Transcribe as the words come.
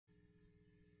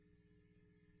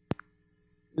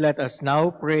Let us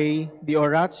now pray the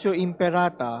Oratio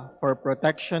Imperata for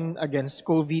protection against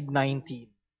COVID-19.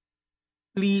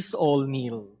 Please all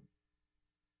kneel.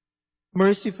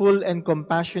 Merciful and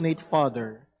compassionate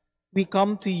Father, we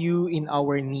come to you in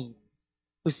our need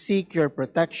to seek your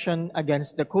protection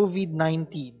against the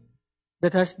COVID-19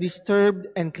 that has disturbed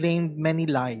and claimed many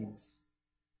lives.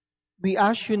 We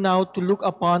ask you now to look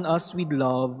upon us with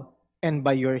love and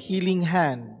by your healing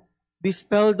hand,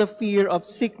 dispel the fear of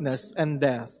sickness and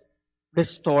death,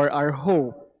 restore our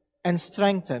hope, and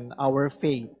strengthen our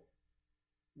faith.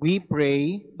 We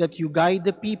pray that you guide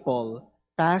the people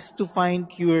tasked to find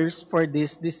cures for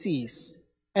this disease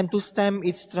and to stem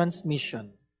its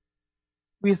transmission.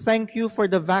 We thank you for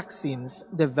the vaccines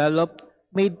developed,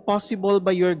 made possible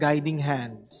by your guiding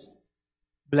hands.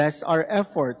 Bless our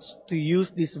efforts to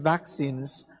use these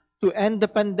vaccines to end the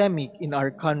pandemic in our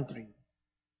country.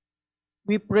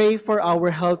 We pray for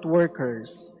our health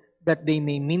workers that they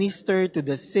may minister to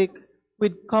the sick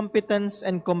with competence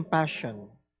and compassion.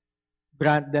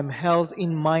 Grant them health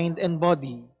in mind and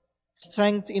body,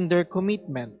 strength in their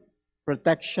commitment,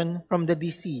 protection from the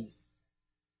disease.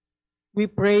 We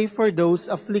pray for those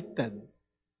afflicted.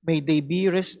 May they be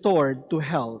restored to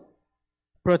health.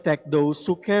 Protect those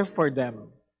who care for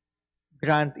them.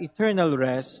 Grant eternal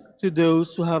rest to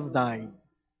those who have died.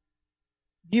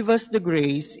 Give us the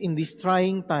grace in these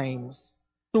trying times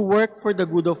to work for the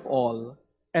good of all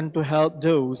and to help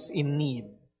those in need.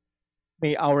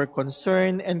 May our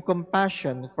concern and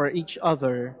compassion for each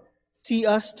other see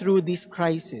us through this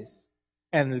crisis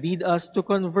and lead us to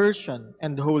conversion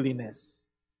and holiness.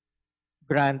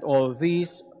 Grant all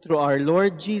this through our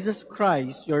Lord Jesus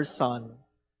Christ, your Son,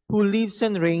 who lives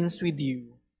and reigns with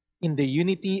you in the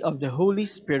unity of the Holy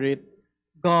Spirit,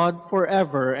 God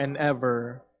forever and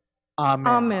ever. Amen.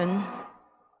 Amen.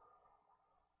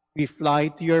 We fly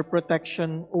to your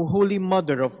protection, O Holy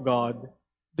Mother of God.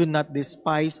 Do not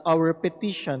despise our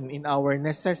petition in our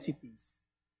necessities,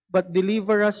 but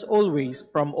deliver us always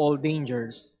from all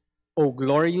dangers, O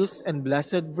glorious and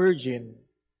blessed Virgin.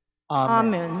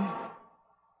 Amen. Amen.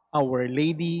 Our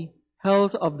Lady,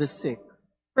 health of the sick.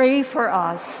 Pray for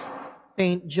us.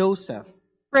 Saint Joseph.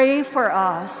 Pray for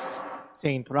us.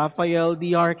 Saint Raphael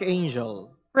the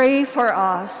Archangel. Pray for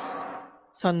us.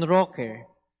 San Roque.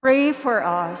 Pray for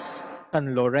us.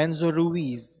 San Lorenzo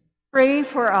Ruiz. Pray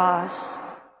for us.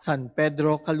 San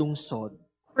Pedro Calungsod.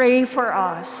 Pray for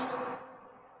us.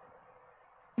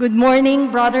 Good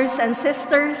morning, brothers and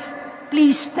sisters.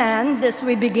 Please stand as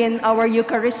we begin our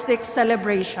Eucharistic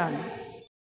celebration.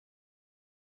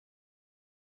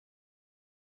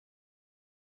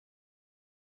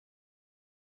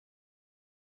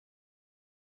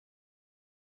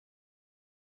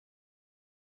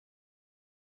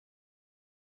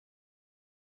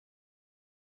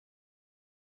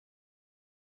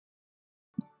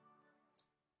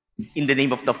 In the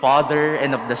name of the Father,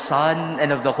 and of the Son,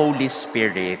 and of the Holy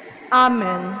Spirit.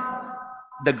 Amen.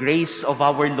 The grace of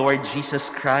our Lord Jesus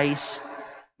Christ,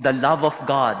 the love of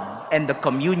God, and the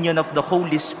communion of the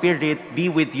Holy Spirit be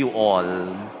with you all.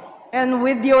 And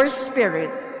with your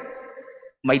spirit.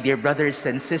 My dear brothers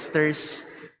and sisters,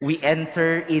 we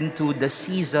enter into the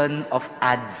season of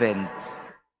Advent.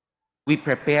 We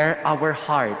prepare our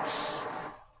hearts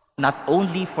not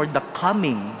only for the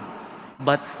coming,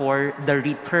 but for the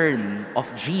return of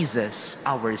Jesus,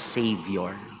 our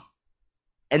Savior.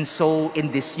 And so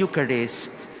in this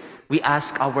Eucharist, we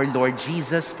ask our Lord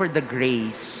Jesus for the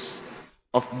grace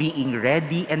of being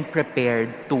ready and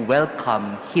prepared to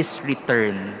welcome His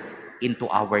return into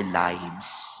our lives.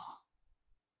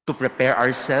 To prepare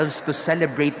ourselves to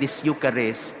celebrate this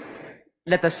Eucharist,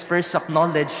 let us first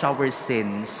acknowledge our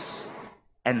sins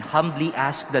and humbly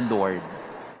ask the Lord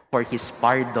for His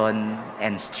pardon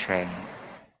and strength.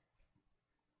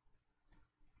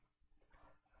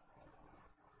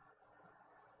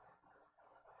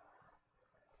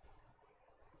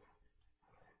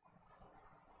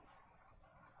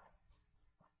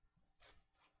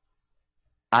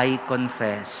 I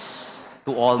confess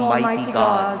to Almighty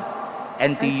God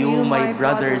and to you, my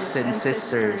brothers and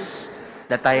sisters,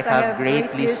 that I have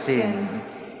greatly sinned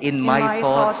in my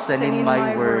thoughts and in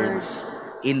my words,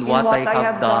 in what I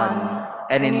have done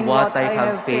and in what I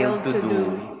have failed to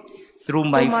do,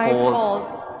 through my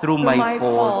fault, through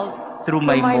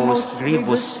my most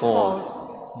grievous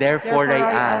fault. Therefore I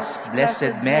ask,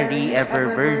 Blessed Mary,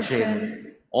 ever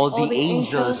Virgin, all the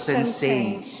angels and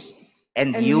saints,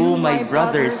 and you, my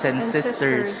brothers and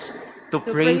sisters, to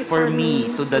pray for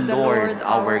me to the Lord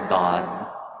our God.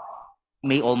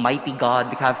 May Almighty God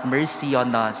have mercy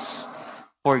on us,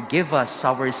 forgive us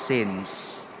our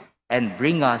sins, and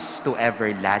bring us to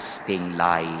everlasting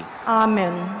life.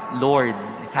 Amen. Lord,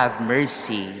 have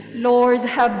mercy. Lord,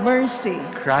 have mercy.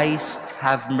 Christ,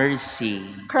 have mercy.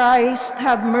 Christ,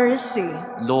 have mercy.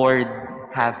 Lord,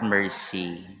 have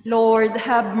mercy. Lord,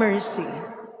 have mercy.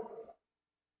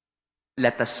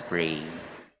 Let us pray.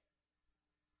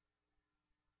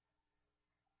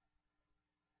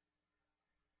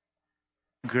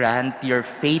 Grant your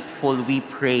faithful, we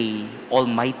pray,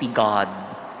 Almighty God,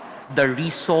 the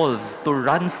resolve to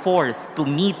run forth to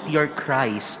meet your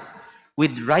Christ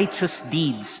with righteous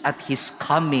deeds at his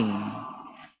coming,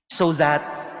 so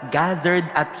that, gathered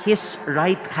at his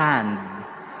right hand,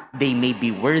 they may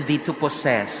be worthy to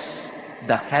possess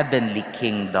the heavenly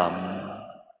kingdom.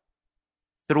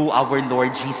 Through our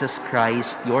Lord Jesus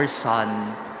Christ, your Son,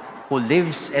 who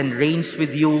lives and reigns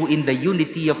with you in the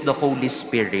unity of the Holy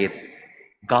Spirit,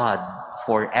 God,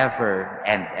 forever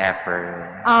and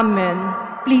ever. Amen.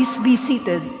 Please be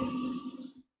seated.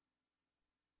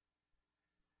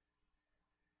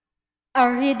 A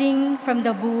reading from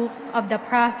the book of the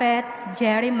prophet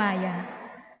Jeremiah.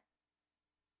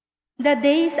 The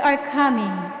days are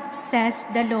coming, says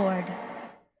the Lord,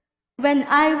 when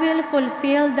I will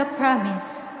fulfill the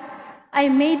promise I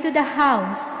made to the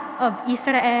house of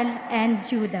Israel and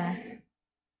Judah.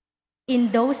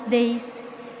 In those days,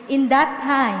 in that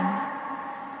time,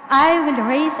 I will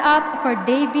raise up for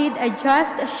David a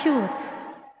just shoot.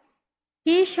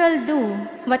 He shall do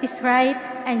what is right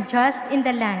and just in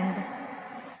the land.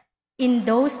 In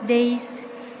those days,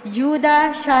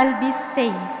 Judah shall be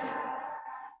safe,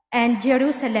 and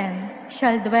Jerusalem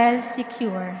shall dwell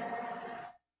secure.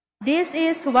 This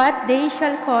is what they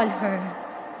shall call her,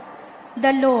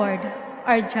 the Lord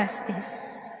our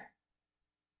justice.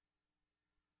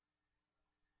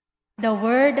 The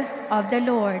word of the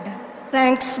Lord.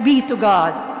 Thanks be to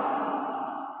God.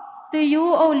 To you,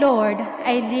 O Lord,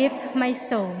 I lift my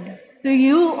soul. To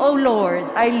you, O Lord,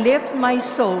 I lift my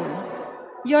soul.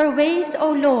 Your ways,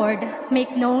 O Lord,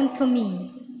 make known to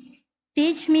me.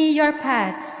 Teach me your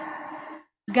paths.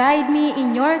 Guide me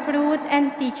in your truth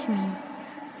and teach me.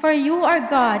 For you are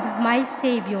God, my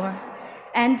Savior,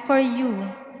 and for you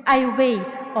I wait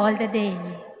all the day.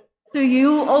 To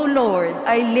you, O Lord,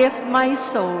 I lift my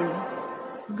soul.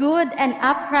 Good and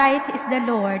upright is the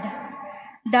Lord.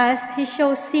 Thus he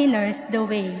shows sinners the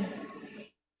way.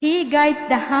 He guides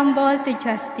the humble to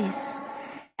justice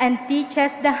and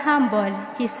teaches the humble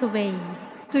his way.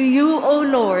 To you, O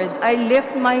Lord, I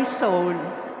lift my soul.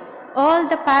 All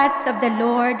the paths of the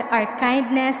Lord are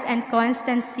kindness and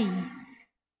constancy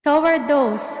toward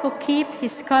those who keep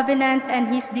his covenant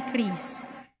and his decrees.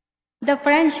 The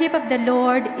friendship of the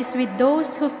Lord is with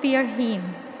those who fear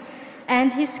him,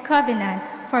 and his covenant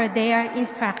for their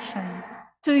instruction.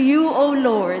 To you, O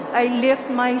Lord, I lift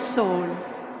my soul.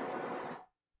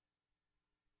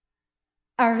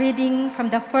 A reading from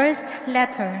the first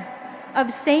letter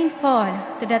of St. Paul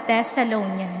to the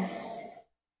Thessalonians.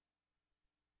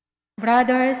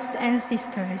 Brothers and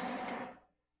sisters,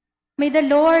 may the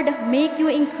Lord make you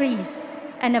increase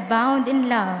and abound in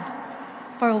love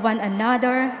for one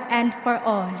another and for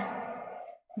all,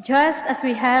 just as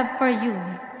we have for you,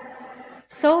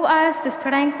 so as to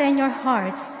strengthen your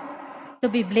hearts to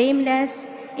be blameless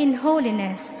in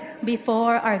holiness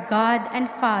before our God and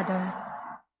Father,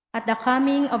 at the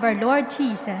coming of our Lord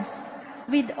Jesus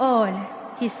with all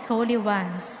his holy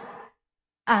ones.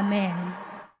 Amen.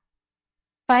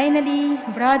 Finally,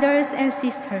 brothers and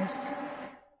sisters,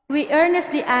 we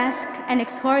earnestly ask and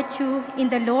exhort you in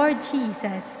the Lord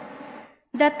Jesus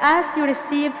that as you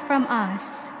received from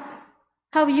us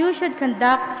how you should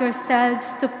conduct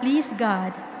yourselves to please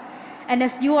God, and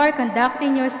as you are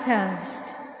conducting yourselves,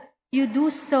 you do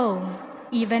so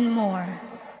even more.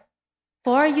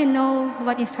 For you know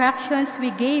what instructions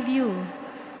we gave you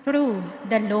through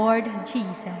the Lord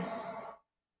Jesus.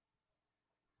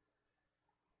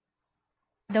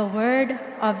 The word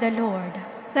of the Lord.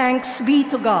 Thanks be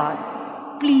to God.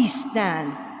 Please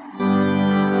stand.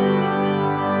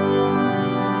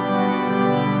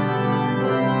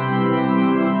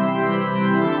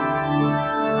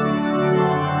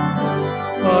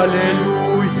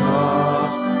 Alleluia,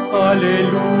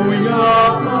 Alleluia,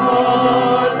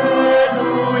 Alleluia,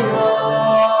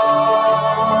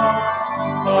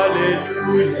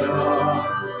 Alleluia,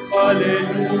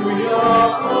 Alleluia,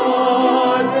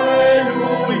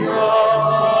 Alleluia,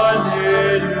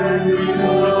 Alleluia.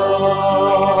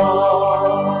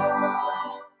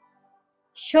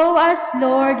 Show us,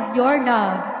 Lord, your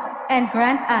love, and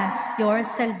grant us your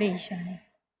salvation.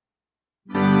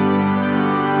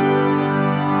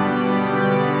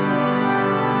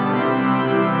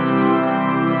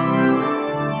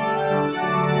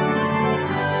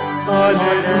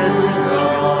 Alleluia,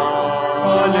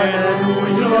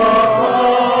 Alleluia,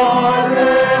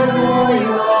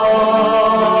 Alleluia,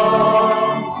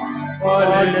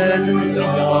 Alleluia, Alleluia,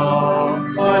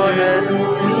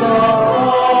 Alleluia.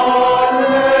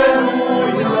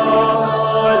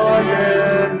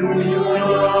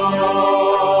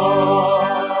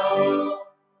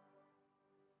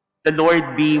 The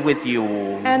Lord be with you.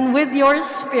 And with your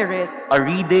spirit. A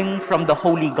reading from the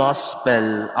Holy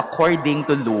Gospel according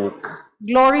to Luke.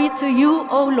 Glory to you,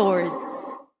 O Lord.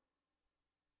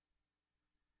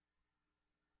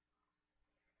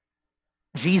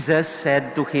 Jesus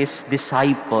said to his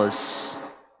disciples,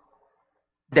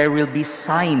 "There will be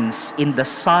signs in the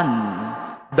sun,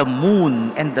 the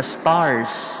moon, and the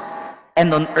stars,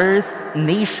 and on earth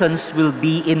nations will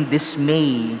be in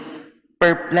dismay,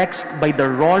 perplexed by the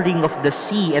roaring of the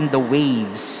sea and the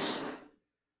waves.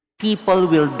 People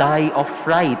will die of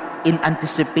fright in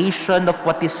anticipation of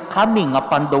what is coming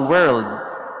upon the world,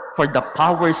 for the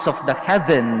powers of the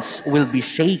heavens will be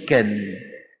shaken.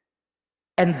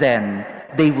 And then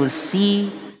they will see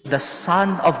the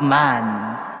Son of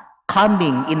Man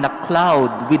coming in a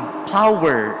cloud with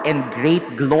power and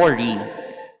great glory.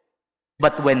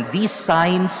 But when these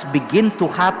signs begin to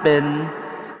happen,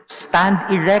 stand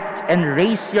erect and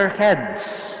raise your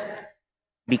heads,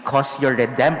 because your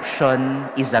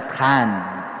redemption is at hand.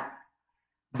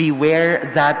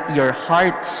 Beware that your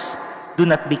hearts do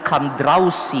not become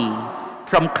drowsy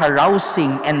from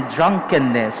carousing and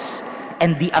drunkenness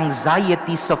and the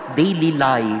anxieties of daily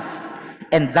life,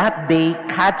 and that day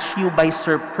catch you by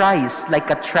surprise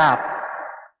like a trap.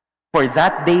 For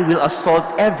that day will assault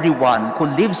everyone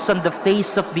who lives on the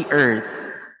face of the earth.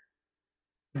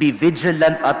 Be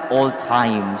vigilant at all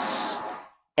times,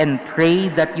 and pray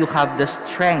that you have the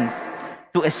strength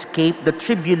to escape the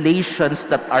tribulations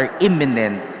that are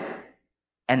imminent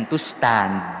and to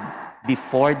stand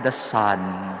before the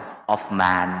Son of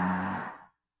Man."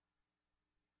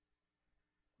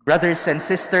 Brothers and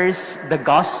sisters, the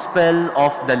Gospel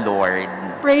of the Lord.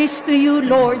 Praise to you,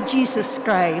 Lord Jesus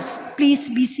Christ. Please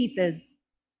be seated.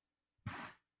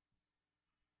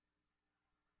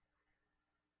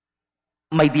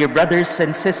 My dear brothers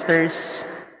and sisters,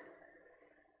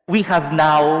 we have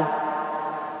now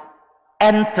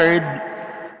entered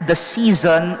the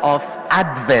season of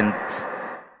Advent,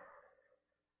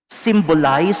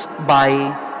 symbolized by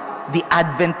the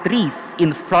Advent wreath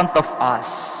in front of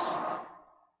us,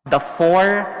 the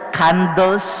 4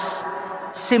 candles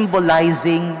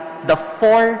symbolizing the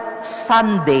 4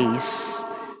 Sundays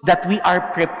that we are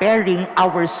preparing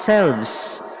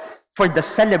ourselves for the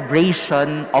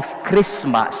celebration of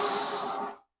Christmas.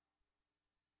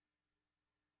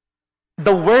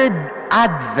 The word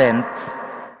Advent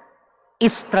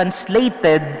is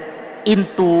translated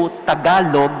into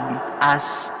Tagalog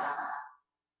as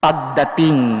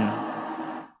pagdating.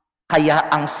 Kaya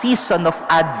ang season of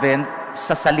Advent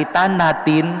sa salita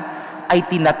natin ay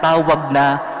tinatawag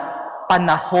na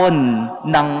panahon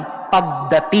ng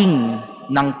pagdating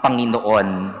ng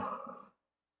Panginoon.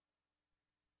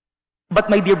 But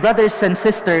my dear brothers and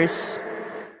sisters,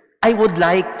 I would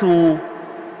like to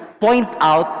point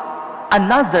out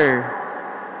another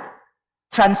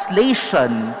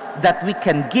translation that we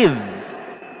can give.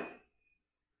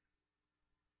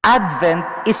 Advent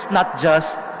is not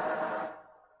just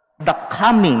the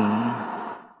coming,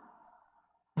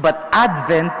 but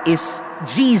Advent is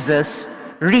Jesus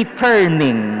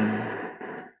returning.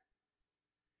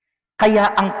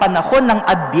 Kaya ang panahon ng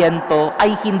Adbyento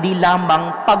ay hindi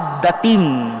lamang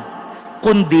pagdating,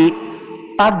 kundi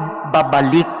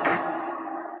pagbabalik.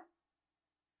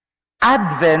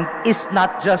 Advent is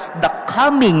not just the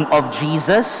coming of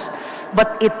Jesus,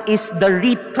 but it is the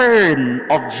return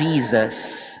of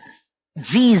Jesus.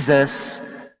 Jesus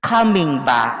coming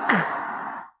back.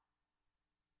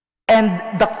 And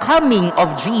the coming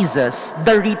of Jesus,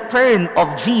 the return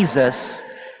of Jesus,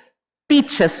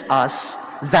 teaches us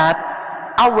that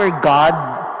our God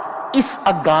is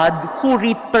a God who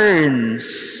returns.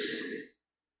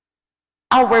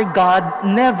 Our God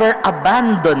never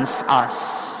abandons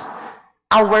us.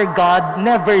 Our God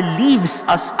never leaves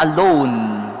us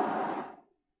alone.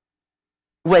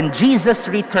 When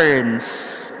Jesus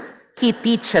returns, He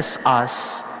teaches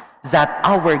us that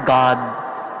our God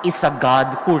is a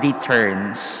God who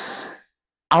returns.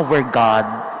 Our God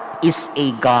is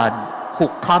a God who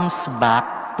comes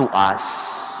back to us.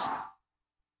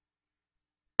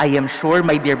 I am sure,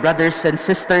 my dear brothers and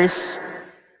sisters,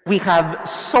 we have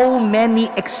so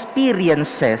many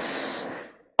experiences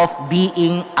of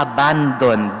being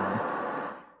abandoned,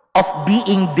 of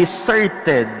being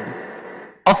deserted,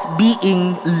 of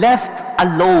being left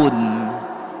alone.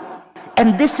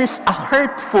 And this is a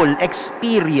hurtful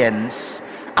experience,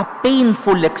 a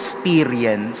painful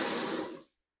experience.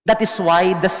 That is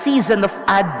why the season of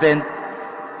Advent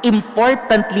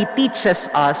importantly teaches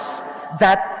us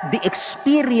that the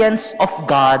experience of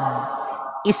God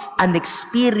is an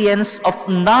experience of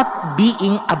not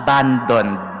being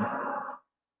abandoned,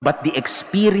 but the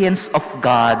experience of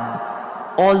God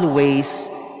always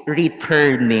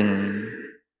returning,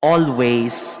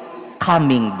 always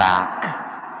coming back.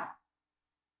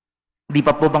 Di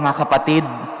pa po mga kapatid,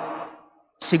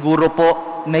 siguro po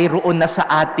mayroon na sa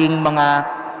ating mga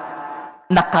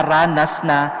nakaranas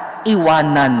na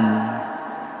iwanan.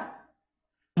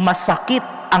 Masakit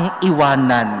ang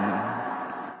iwanan.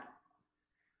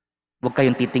 Huwag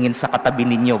kayong titingin sa katabi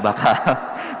ninyo, baka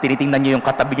tinitingnan nyo yung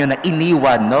katabi nyo na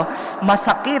iniwan, no?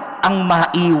 Masakit ang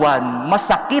maiwan,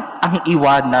 masakit ang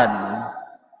iwanan,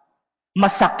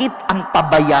 masakit ang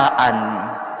pabayaan.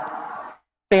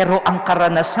 Pero ang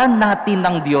karanasan natin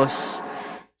ng Diyos,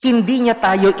 hindi niya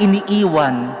tayo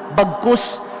iniiwan,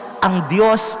 bagkus ang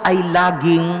Diyos ay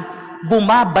laging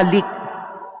bumabalik.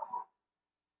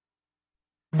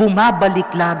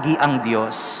 Bumabalik lagi ang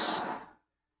Diyos.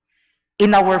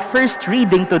 In our first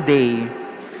reading today,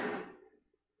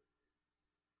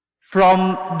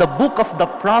 from the book of the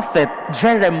prophet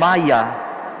Jeremiah,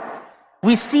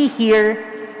 we see here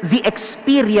the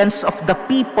experience of the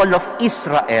people of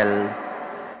Israel,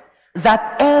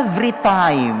 that every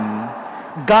time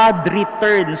God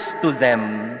returns to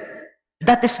them,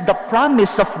 that is the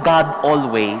promise of God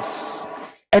always.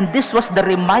 And this was the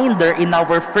reminder in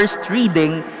our first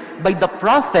reading by the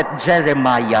prophet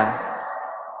Jeremiah.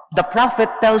 The prophet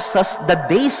tells us the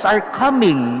days are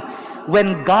coming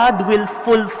when God will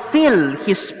fulfill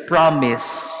His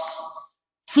promise.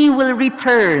 He will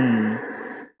return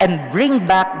and bring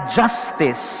back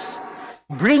justice,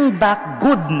 bring back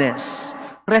goodness,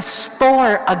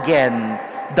 restore again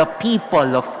the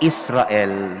people of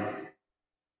Israel.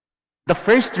 The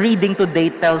first reading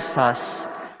today tells us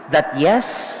that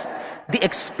yes, the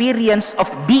experience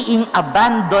of being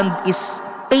abandoned is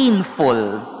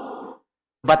painful,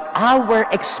 but our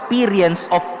experience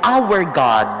of our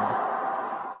God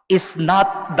is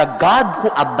not the God who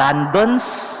abandons,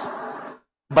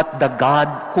 but the God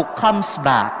who comes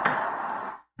back,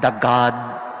 the God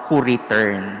who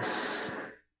returns.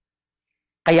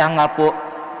 Kaya nga po,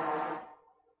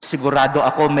 sigurado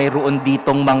ako mayroon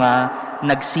ditong mga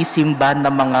nagsisimba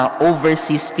na mga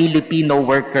overseas Filipino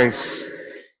workers.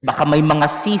 Baka may mga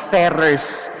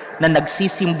seafarers na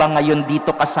nagsisimba ngayon dito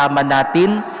kasama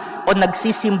natin o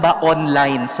nagsisimba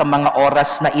online sa mga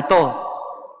oras na ito.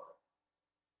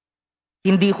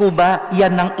 Hindi ho ba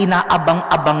yan ang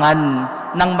inaabang-abangan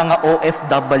ng mga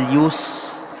OFWs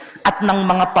at ng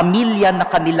mga pamilya na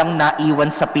kanilang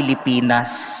naiwan sa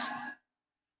Pilipinas?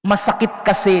 Masakit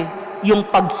kasi yung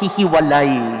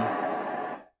paghihiwalay.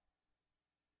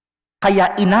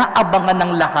 Kaya inaabangan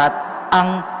ng lahat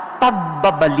ang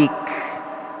pagbabalik.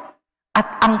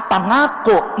 At ang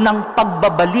pangako ng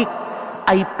pagbabalik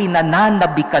ay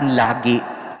pinananabikan lagi.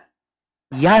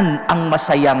 Yan ang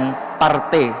masayang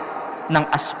parte ng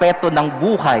aspeto ng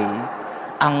buhay,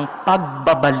 ang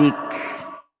pagbabalik.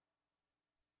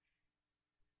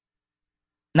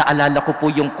 Naalala ko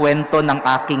po yung kwento ng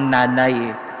aking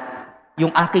nanay. Yung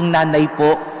aking nanay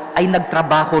po ay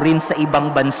nagtrabaho rin sa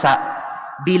ibang bansa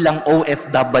bilang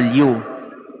OFW.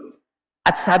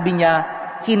 At sabi niya,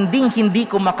 hindi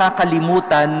ko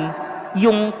makakalimutan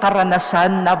yung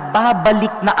karanasan na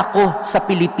babalik na ako sa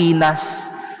Pilipinas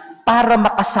para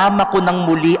makasama ko ng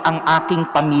muli ang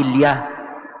aking pamilya.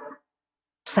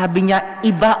 Sabi niya,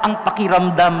 iba ang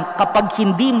pakiramdam kapag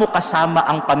hindi mo kasama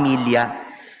ang pamilya.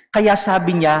 Kaya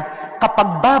sabi niya,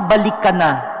 kapag babalik ka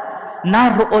na,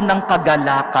 naroon ang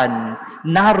kagalakan,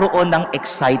 naroon ang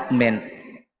excitement.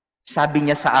 Sabi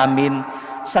niya sa amin,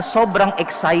 sa sobrang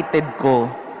excited ko,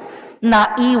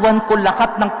 naiwan ko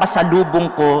lahat ng pasalubong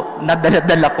ko na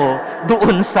dala-dala ko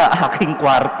doon sa aking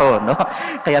kwarto. No?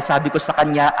 Kaya sabi ko sa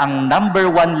kanya, ang number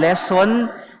 1 lesson,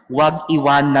 huwag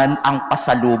iwanan ang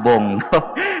pasalubong. No?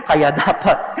 Kaya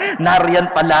dapat nariyan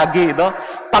palagi. No?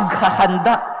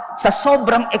 Paghahanda. Sa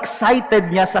sobrang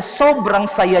excited niya, sa sobrang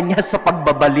saya niya sa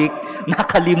pagbabalik,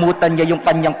 nakalimutan niya yung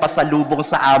kanyang pasalubong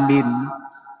sa amin.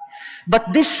 But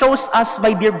this shows us,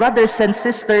 my dear brothers and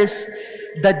sisters,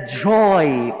 the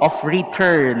joy of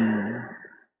return.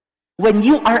 When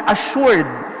you are assured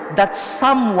that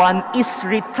someone is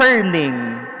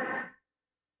returning,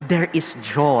 there is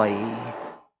joy.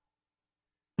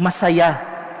 Masaya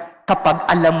kapag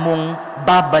alam mong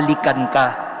babalikan ka.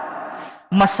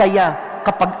 Masaya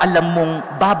kapag alam mong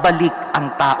babalik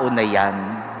ang tao na yan.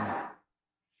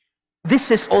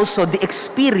 This is also the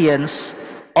experience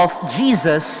of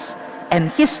Jesus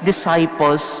and his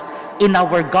disciples in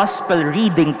our gospel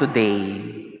reading today.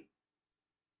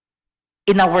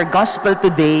 In our gospel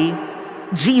today,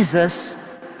 Jesus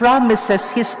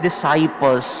promises his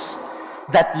disciples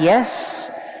that yes,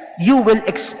 you will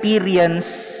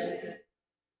experience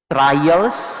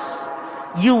trials,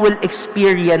 you will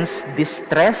experience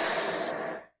distress,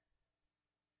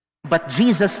 but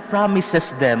Jesus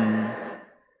promises them,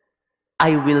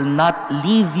 I will not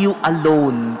leave you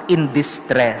alone in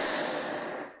distress.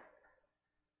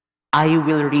 I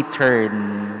will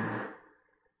return.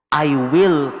 I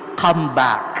will come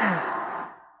back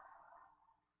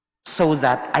so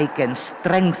that I can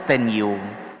strengthen you,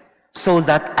 so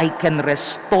that I can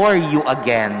restore you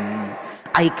again.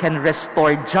 I can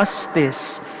restore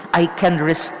justice. I can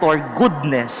restore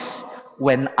goodness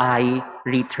when I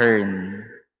return.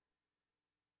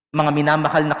 Mga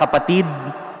minamahal na kapatid,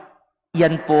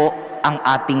 yan po ang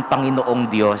ating Panginoong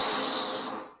Diyos.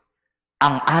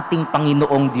 Ang ating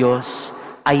Panginoong Diyos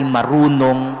ay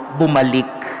marunong bumalik.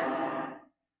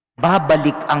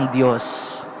 Babalik ang Diyos.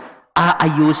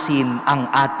 Aayusin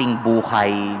ang ating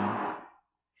buhay.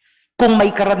 Kung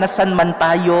may karanasan man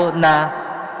tayo na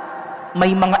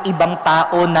may mga ibang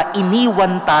tao na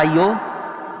iniwan tayo,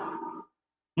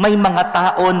 may mga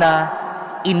tao na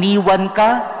iniwan ka,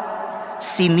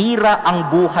 sinira ang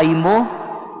buhay mo,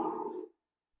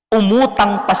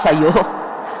 umutang pa sa'yo,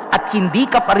 at hindi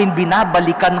ka pa rin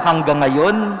binabalikan hanggang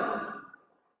ngayon.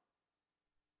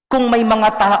 Kung may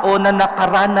mga tao na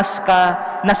nakaranas ka,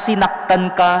 na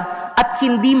sinaktan ka, at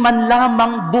hindi man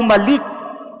lamang bumalik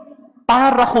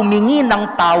para humingi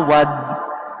ng tawad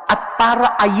at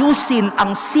para ayusin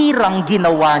ang sirang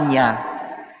ginawa niya,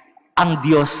 ang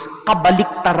Diyos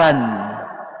kabaliktaran.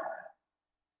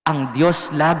 Ang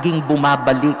Diyos laging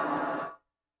bumabalik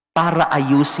para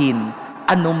ayusin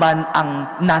anuman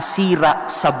ang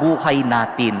nasira sa buhay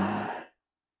natin.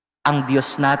 Ang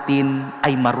Diyos natin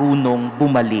ay marunong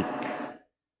bumalik.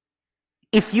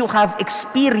 If you have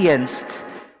experienced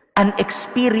an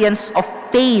experience of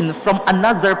pain from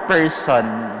another person,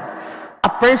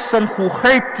 a person who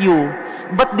hurt you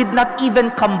but did not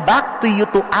even come back to you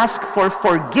to ask for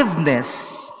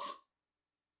forgiveness,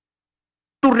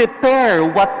 to repair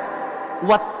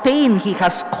what pain he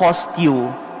has caused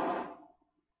you,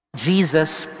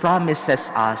 Jesus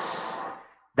promises us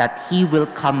that he will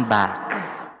come back.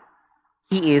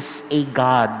 He is a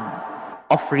God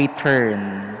of return,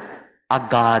 a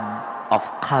God of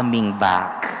coming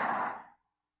back.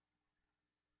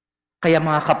 Kaya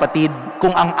mga kapatid,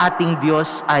 kung ang ating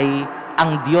Diyos ay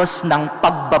ang Diyos ng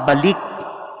pagbabalik,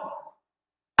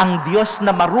 ang Diyos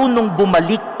na marunong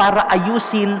bumalik para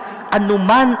ayusin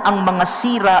anuman ang mga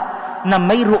sira na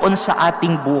mayroon sa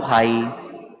ating buhay,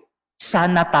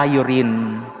 sana tayo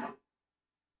rin,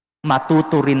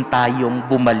 matuto rin tayong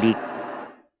bumalik.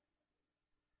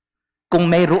 Kung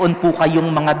mayroon po kayong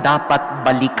mga dapat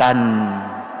balikan,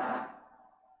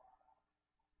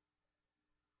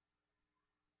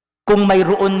 kung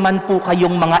mayroon man po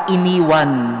kayong mga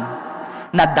iniwan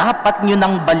na dapat nyo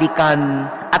nang balikan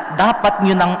at dapat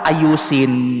nyo nang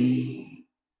ayusin,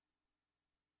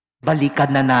 balikan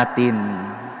na natin.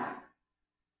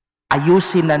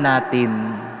 Ayusin na natin.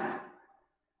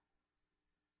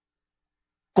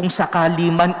 Kung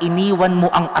sakali man iniwan mo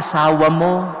ang asawa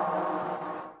mo,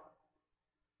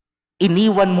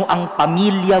 iniwan mo ang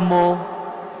pamilya mo,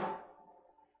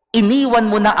 iniwan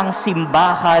mo na ang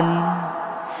simbahan,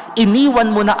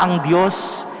 iniwan mo na ang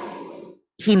Diyos,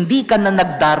 hindi ka na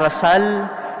nagdarasal,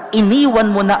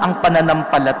 iniwan mo na ang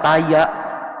pananampalataya,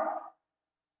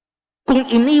 kung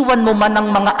iniwan mo man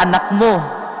ang mga anak mo,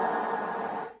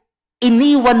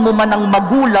 iniwan mo man ang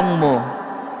magulang mo,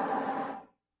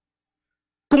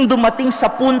 kung dumating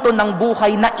sa punto ng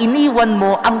buhay na iniwan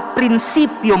mo ang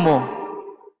prinsipyo mo,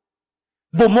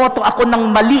 bumoto ako ng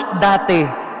mali dati,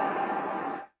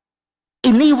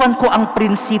 iniwan ko ang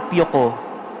prinsipyo ko,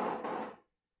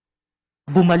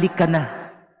 bumalik ka na.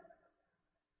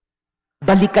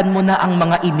 Balikan mo na ang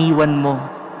mga iniwan mo.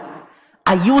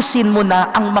 Ayusin mo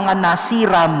na ang mga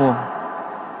nasira mo.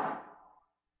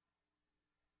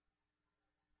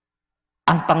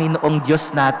 Ang Panginoong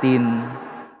Diyos natin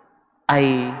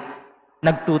ay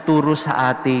nagtuturo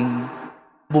sa ating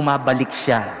bumabalik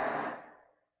siya.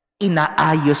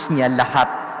 Inaayos niya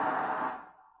lahat.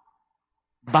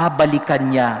 Babalikan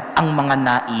niya ang mga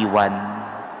naiwan.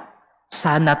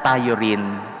 Sana tayo rin,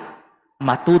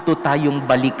 matuto tayong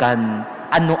balikan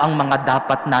ano ang mga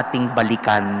dapat nating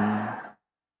balikan.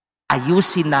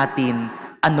 Ayusin natin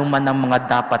ano man ang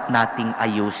mga dapat nating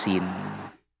ayusin.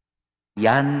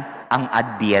 Yan ang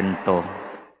Adbyento.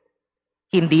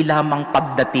 Hindi lamang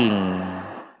pagdating,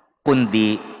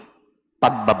 kundi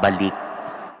pagbabalik.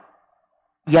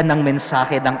 Yan ang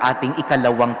mensahe ng ating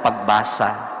ikalawang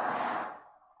pagbasa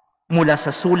mula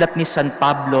sa sulat ni San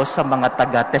Pablo sa mga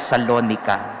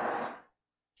taga-Tesalonica.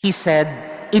 He said,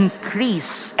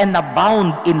 "Increase and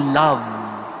abound in love.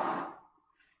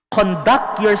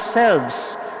 Conduct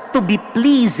yourselves to be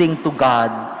pleasing to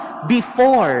God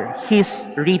before His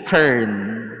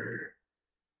return.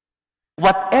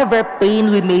 Whatever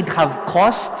pain we may have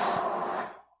caused,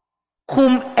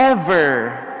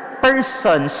 whomever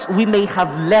persons we may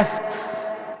have left,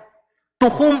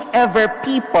 to whomever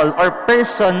people or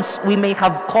persons we may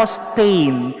have caused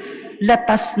pain, let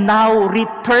us now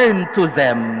return to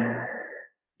them.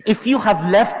 If you have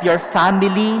left your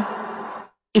family,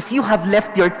 if you have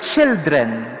left your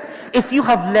children, if you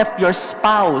have left your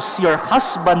spouse, your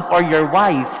husband or your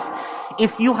wife,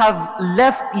 if you have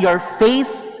left your faith,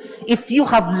 if you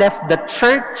have left the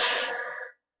church,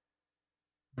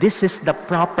 this is the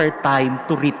proper time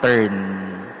to return.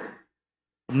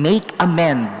 Make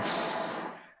amends.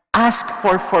 Ask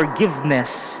for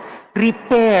forgiveness.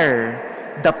 Repair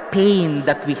the pain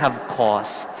that we have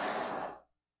caused.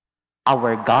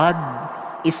 Our God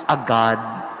is a God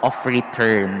of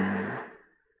return.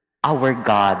 Our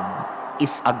God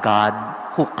is a God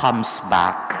who comes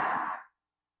back.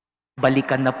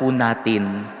 Balikan na po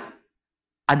natin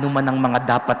ano man ang mga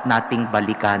dapat nating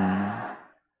balikan.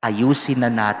 Ayusin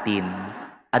na natin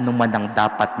ano man ang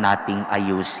dapat nating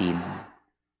ayusin.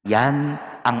 Yan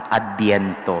ang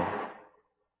Adbyento,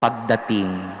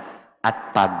 pagdating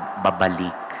at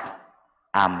pagbabalik.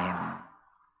 Amen.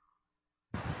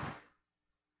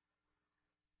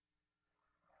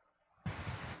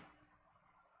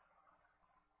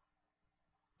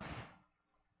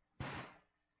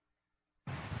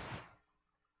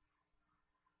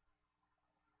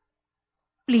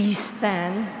 Please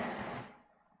stand.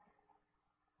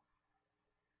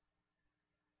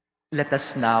 Let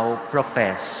us now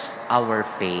profess our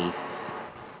faith.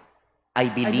 I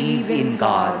believe in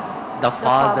God, the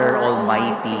Father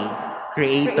Almighty,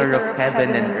 creator of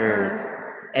heaven and earth,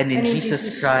 and in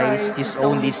Jesus Christ, His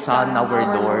only Son,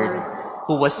 our Lord,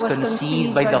 who was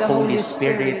conceived by the Holy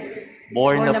Spirit,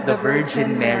 born of the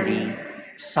Virgin Mary,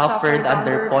 suffered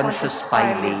under Pontius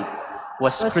Pilate,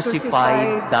 was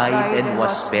crucified, died, and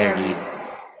was buried.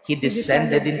 He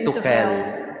descended into hell.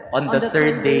 On the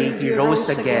third day, He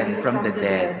rose again from the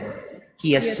dead.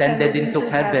 He ascended into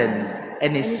heaven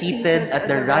and is seated at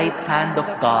the right hand of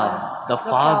God, the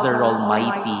Father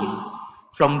Almighty.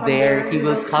 From there, He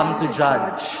will come to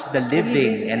judge the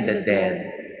living and the dead.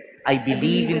 I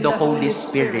believe in the Holy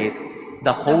Spirit,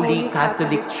 the Holy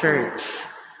Catholic Church,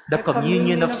 the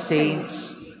communion of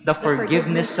saints, the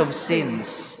forgiveness of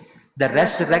sins, the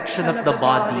resurrection of the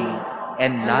body,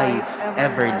 and life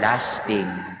everlasting.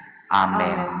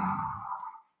 Amen.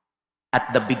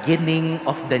 At the beginning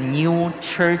of the new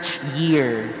church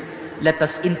year, let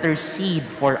us intercede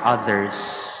for others.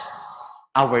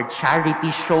 Our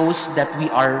charity shows that we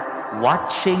are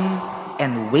watching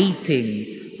and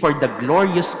waiting for the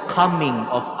glorious coming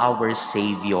of our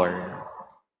Savior.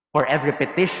 For every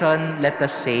petition, let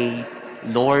us say,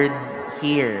 Lord,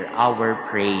 hear our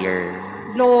prayer.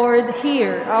 Lord,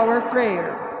 hear our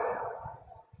prayer.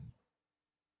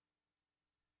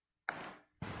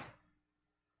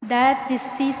 That this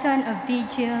season of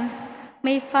vigil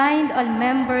may find all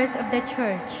members of the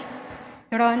Church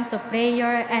drawn to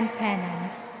prayer and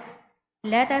penance.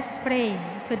 Let us pray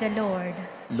to the Lord.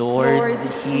 Lord,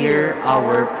 hear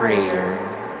our prayer.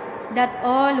 That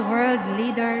all world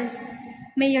leaders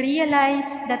may realize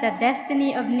that the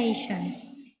destiny of nations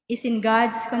is in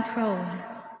God's control.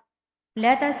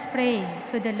 Let us pray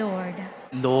to the Lord.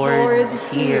 Lord,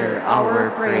 hear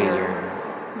our prayer.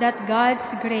 That God's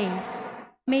grace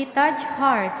may touch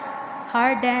hearts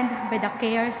hardened by the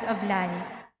cares of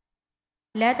life.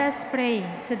 Let us pray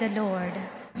to the Lord.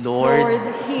 Lord,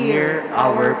 hear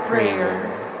our prayer.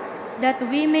 That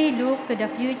we may look to the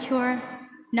future,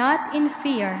 not in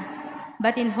fear,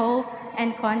 but in hope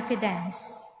and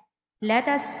confidence. Let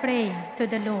us pray to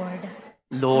the Lord.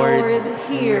 Lord,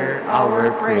 hear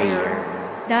our prayer.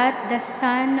 That the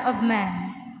Son of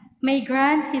Man may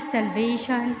grant His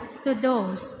salvation to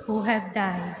those who have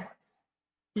died.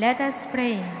 Let us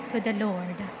pray to the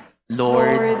Lord.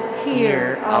 Lord,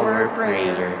 hear our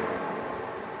prayer.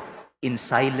 In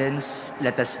silence,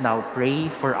 let us now pray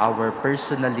for our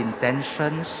personal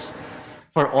intentions,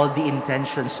 for all the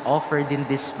intentions offered in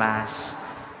this Mass,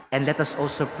 and let us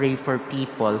also pray for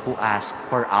people who ask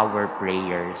for our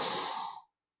prayers.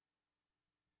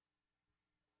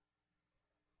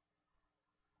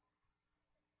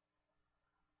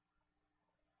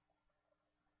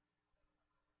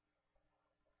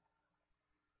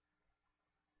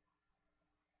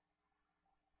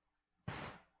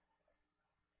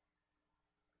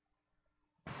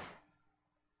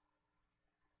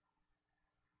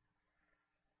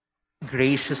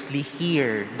 Graciously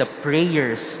hear the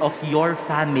prayers of your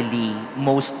family,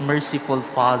 most merciful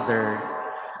Father.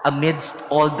 Amidst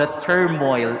all the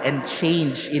turmoil and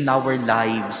change in our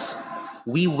lives,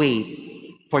 we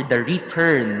wait for the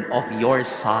return of your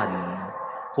Son,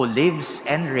 who lives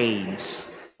and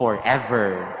reigns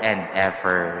forever and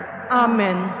ever.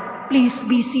 Amen. Please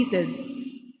be seated.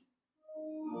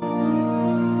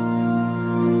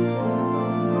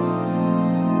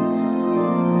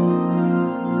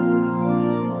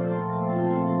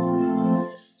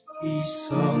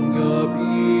 Isang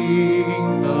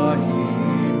gabing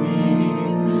tahimik,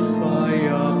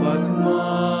 payap at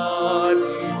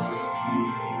madilim,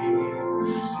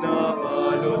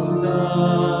 nabalot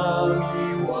ng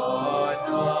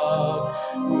liwanag,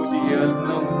 hudyat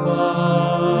ng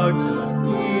pag-ibig.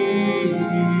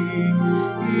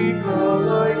 Ikaw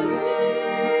ay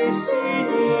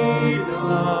isinilang,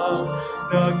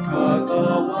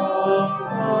 nagkatawang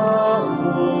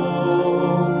tao.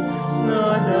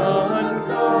 Nanaan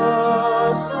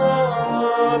ka sa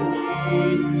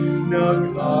amin,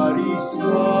 naghari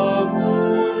sa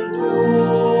mundo.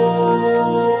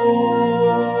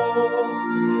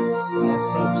 Sa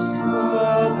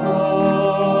sapsapan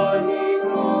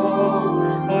ikaw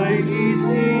ay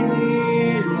isinilang,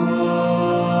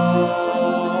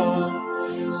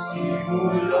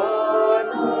 simula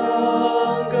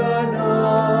ng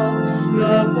ganap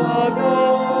na pag-aalay.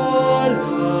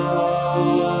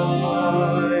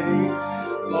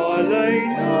 Alay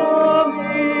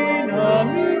namin,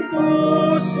 aming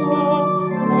puso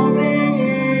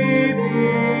umiibig.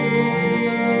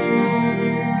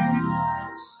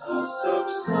 Sa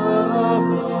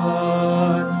sapsapan,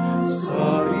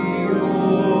 sa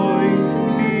iyo'y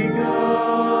bigay.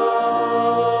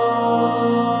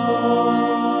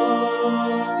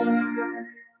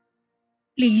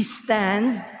 Please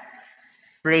stand.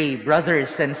 Pray,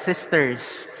 brothers and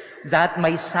sisters, that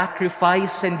my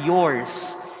sacrifice and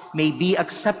yours may be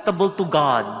acceptable to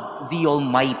God, the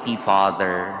Almighty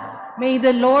Father. May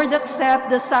the Lord accept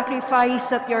the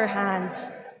sacrifice at your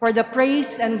hands for the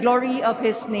praise and glory of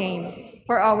his name,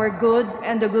 for our good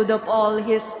and the good of all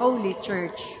his holy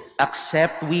church.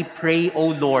 Accept, we pray,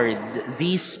 O Lord,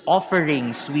 these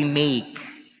offerings we make,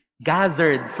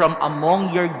 gathered from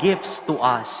among your gifts to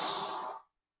us.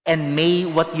 And may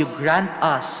what you grant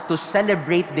us to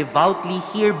celebrate devoutly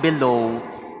here below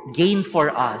gain for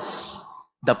us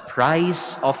the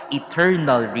prize of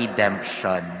eternal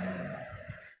redemption.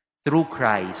 Through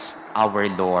Christ our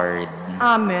Lord.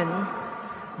 Amen.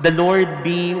 The Lord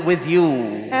be with you.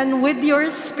 And with your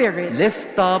spirit,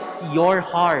 Lift up your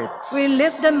hearts. we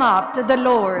lift them up to the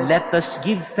Lord. Let us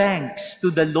give thanks to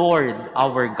the Lord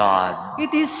our God.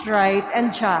 It is right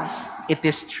and just. It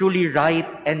is truly right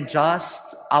and just,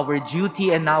 our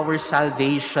duty and our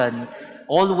salvation,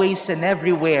 always and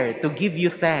everywhere to give you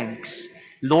thanks,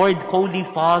 Lord, Holy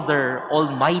Father,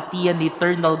 Almighty and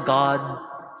eternal God,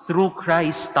 through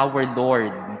Christ our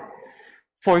Lord.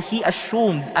 For he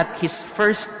assumed at his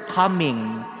first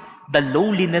coming the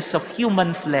lowliness of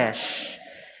human flesh,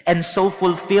 and so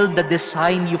fulfilled the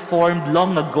design you formed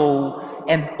long ago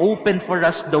and opened for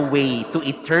us the way to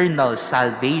eternal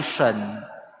salvation,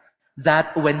 that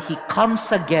when he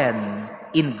comes again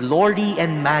in glory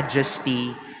and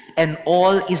majesty, and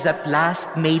all is at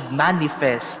last made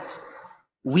manifest,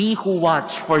 we who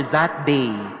watch for that day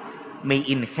may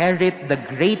inherit the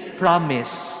great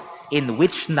promise in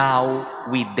which now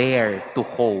we dare to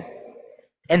hope.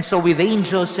 And so with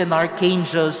angels and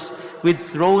archangels, with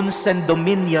thrones and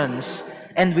dominions,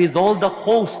 and with all the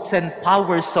hosts and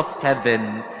powers of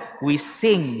heaven, we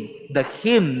sing the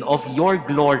hymn of your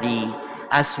glory,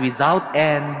 as without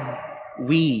end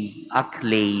we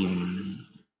acclaim.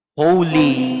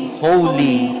 Holy,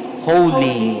 holy,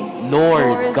 holy,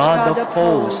 Lord God of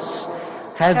hosts,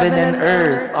 heaven and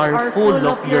earth are full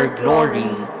of your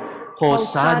glory.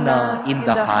 Hosanna in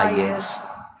the highest.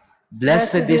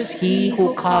 Blessed is he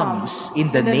who comes in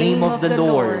the name of the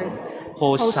Lord.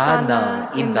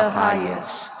 Hosanna in the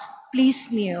highest.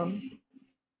 Please kneel.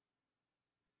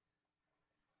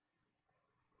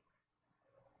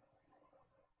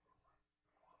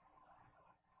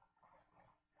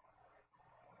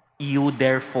 You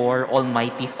therefore,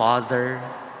 Almighty Father,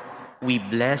 we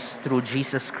bless through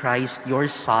Jesus Christ, your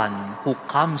Son, who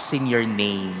comes in your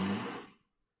name.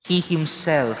 He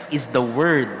himself is the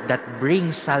word that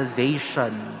brings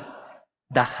salvation,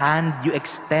 the hand you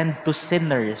extend to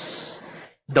sinners,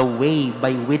 the way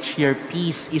by which your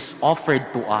peace is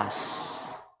offered to us.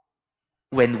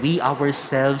 When we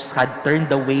ourselves had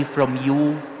turned away from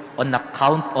you on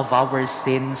account of our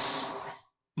sins,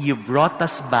 you brought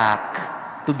us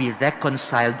back to be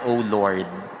reconciled, O Lord,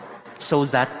 so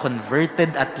that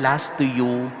converted at last to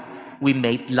you, we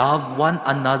may love one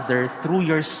another through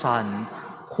your Son,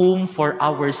 whom for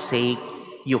our sake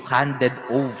you handed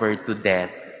over to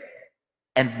death.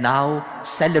 And now,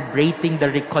 celebrating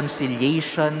the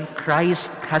reconciliation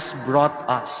Christ has brought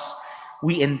us,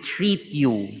 we entreat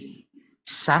you,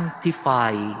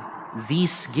 sanctify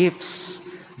these gifts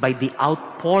by the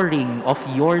outpouring of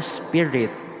your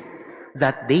Spirit,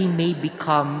 that they may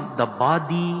become the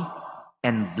body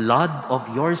and blood of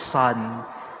your Son,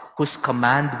 whose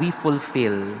command we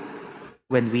fulfill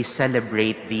when we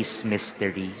celebrate these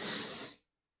mysteries.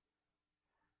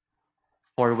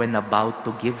 For when about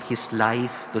to give his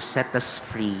life to set us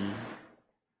free,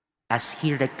 as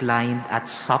he reclined at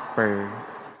supper,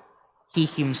 he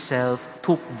himself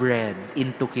took bread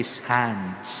into his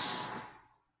hands,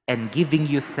 and giving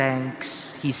you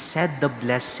thanks, he said the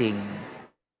blessing,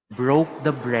 broke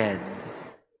the bread,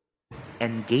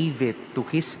 and gave it to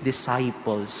his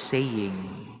disciples, saying,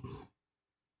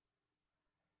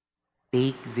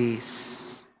 "Take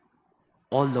this,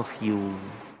 all of you,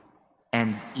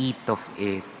 and eat of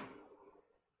it,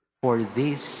 for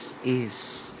this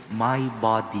is my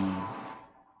body,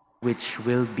 which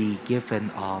will be given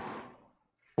up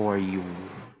for you."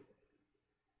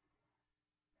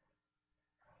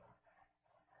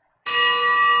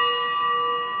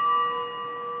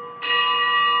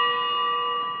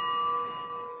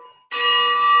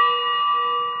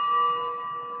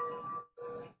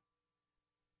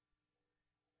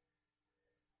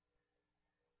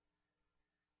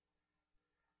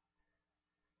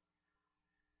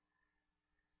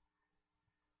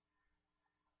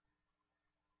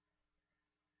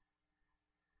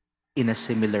 In a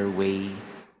similar way,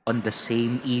 on the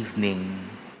same evening,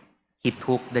 he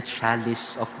took the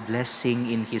chalice of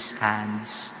blessing in his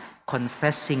hands,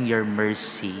 confessing your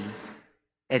mercy,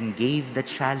 and gave the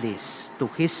chalice to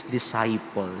his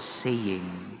disciples, saying,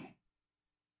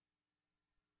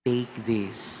 "Take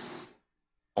this,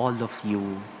 all of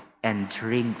you, and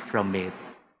drink from it,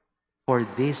 for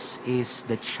this is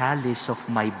the chalice of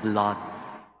my blood,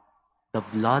 the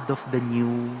blood of the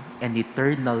new and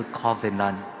eternal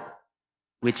covenant,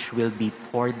 which will be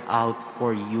poured out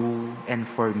for you and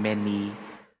for many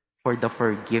for the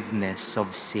forgiveness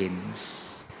of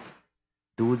sins.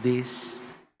 Do this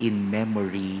in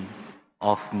memory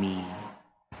of me."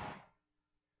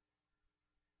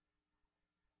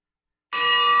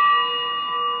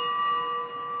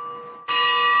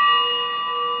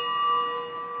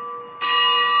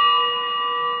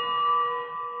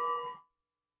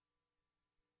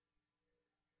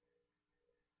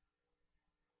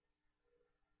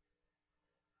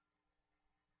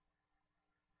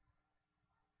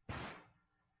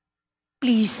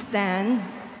 Please stand.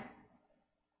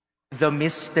 The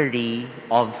mystery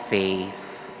of faith.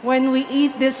 When we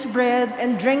eat this bread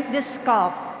and drink this cup,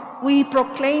 we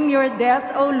proclaim your death,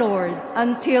 O Lord,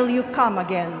 until you come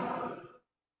again.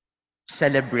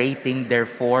 Celebrating,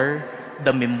 therefore,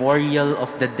 the memorial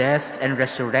of the death and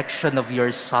resurrection of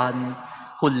your Son,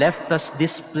 who left us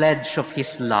this pledge of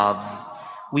his love,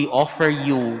 we offer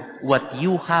you what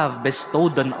you have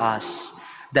bestowed on us,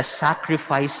 the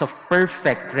sacrifice of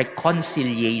perfect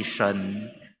reconciliation.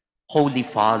 Holy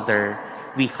Father,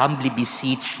 we humbly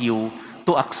beseech you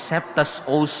to accept us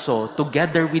also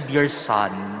together with your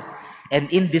Son, and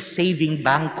in this saving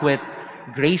banquet,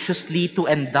 graciously to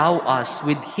endow us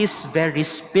with his very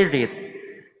Spirit,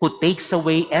 who takes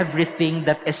away everything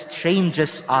that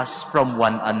estranges us from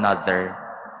one another.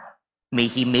 May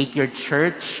he make your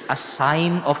church a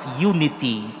sign of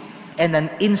unity and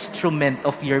an instrument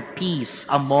of your peace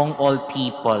among all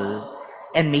people,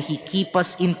 and may he keep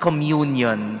us in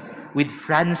communion with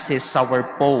Francis, our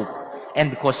Pope,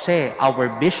 and Jose, our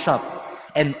Bishop,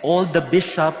 and all the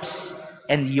bishops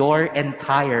and your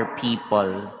entire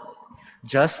people.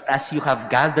 Just as you have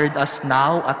gathered us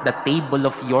now at the table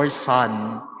of your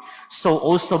Son, so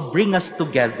also bring us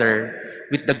together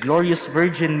with the glorious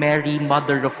Virgin Mary,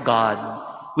 Mother of God,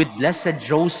 with Blessed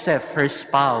Joseph, her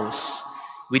spouse,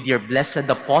 with your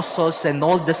blessed apostles and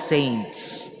all the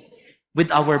saints, with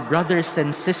our brothers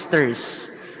and sisters,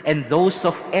 and those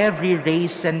of every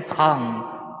race and tongue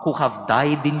who have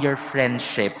died in your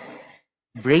friendship.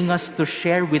 Bring us to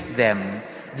share with them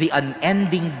the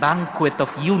unending banquet of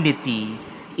unity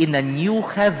in a new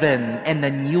heaven and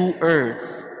a new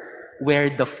earth, where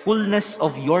the fullness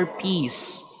of your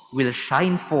peace will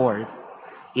shine forth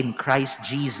in Christ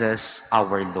Jesus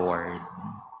our Lord.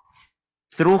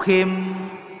 Through him,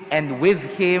 and with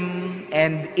him,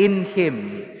 and in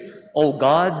him, O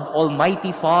God,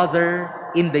 Almighty Father,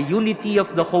 in the unity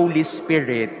of the Holy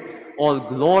Spirit, all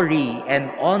glory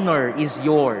and honor is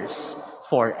yours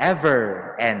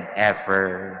forever and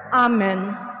ever.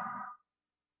 Amen.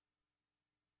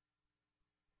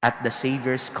 At the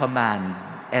Savior's command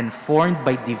and formed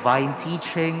by divine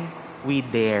teaching, we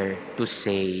dare to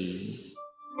say,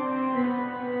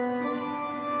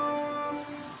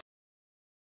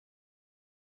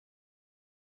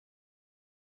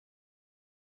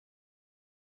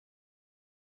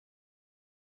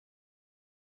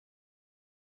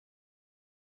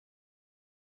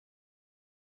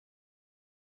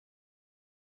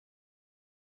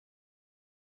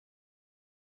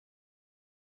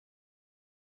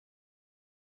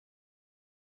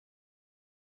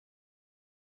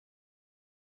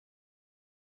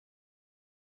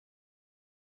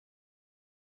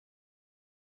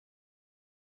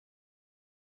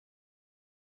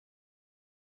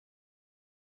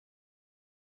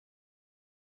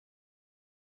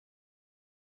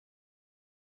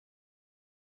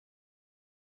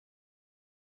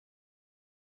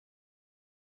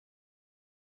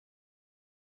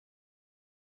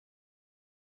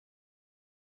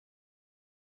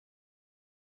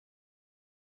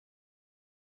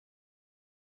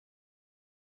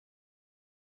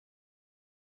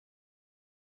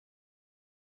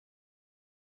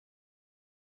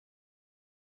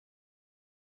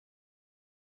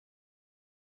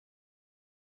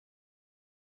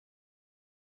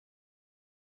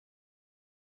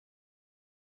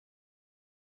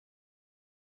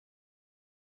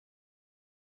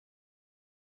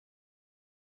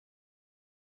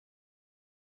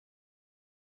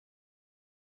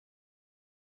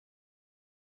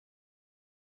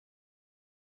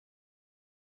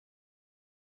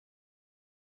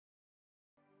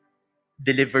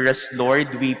 deliver us,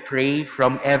 Lord, we pray,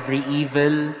 from every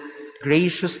evil.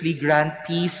 Graciously grant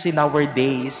peace in our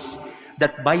days,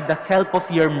 that by the help of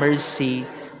your mercy,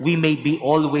 we may be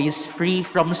always free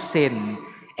from sin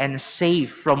and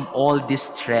safe from all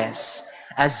distress,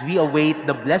 as we await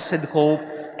the blessed hope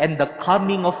and the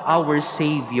coming of our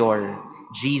Savior,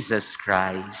 Jesus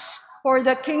Christ. For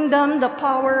the kingdom, the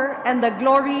power, and the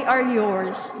glory are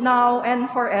yours, now and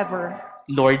forever.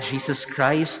 Lord Jesus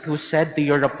Christ, who said to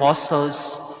your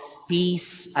apostles,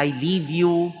 "Peace I leave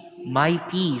you, my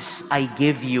peace I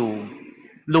give you,"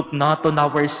 look not on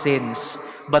our sins,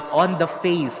 but on the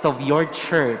faith of your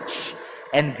church,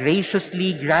 and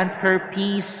graciously grant her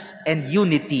peace and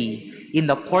unity in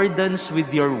accordance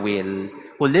with your will,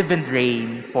 who live and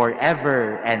reign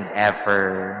forever and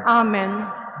ever. Amen.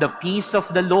 The peace of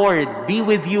the Lord be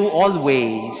with you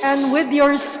always. And with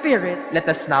your spirit. Let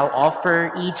us now offer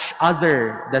each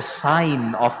other the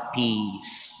sign of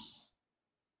peace.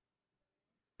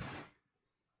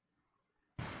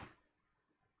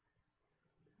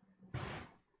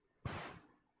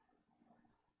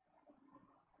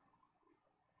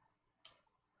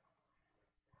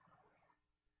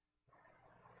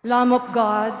 Lamb of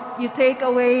God, you take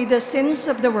away the sins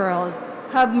of the world.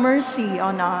 Have mercy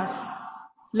on us.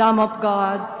 Lamb of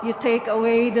God, you take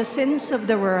away the sins of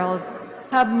the world.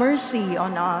 Have mercy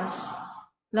on us.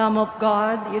 Lamb of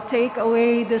God, you take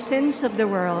away the sins of the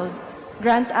world.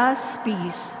 Grant us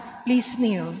peace. Please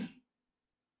kneel.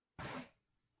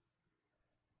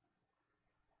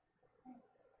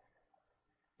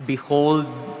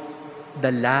 Behold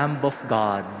the Lamb of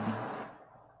God.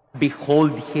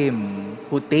 Behold him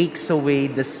who takes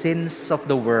away the sins of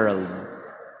the world.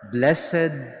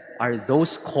 Blessed are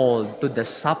those called to the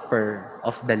supper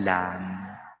of the Lamb.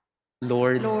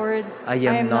 Lord, I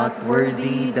am not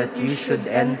worthy that you should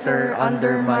enter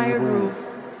under my roof,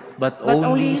 but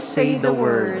only say the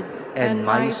word, and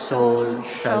my soul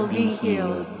shall be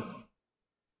healed.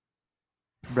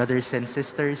 Brothers and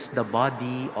sisters, the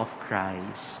body of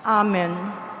Christ. Amen.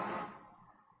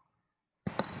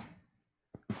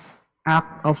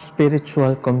 Act of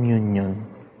spiritual communion.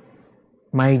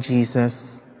 My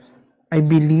Jesus, I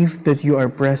believe that you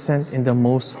are present in the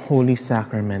most holy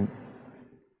sacrament.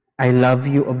 I love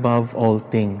you above all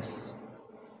things,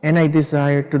 and I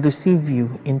desire to receive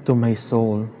you into my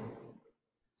soul.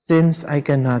 Since I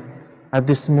cannot at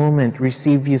this moment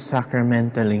receive you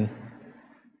sacramentally,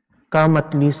 come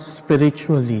at least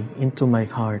spiritually into my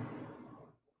heart.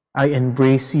 I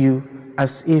embrace you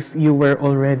as if you were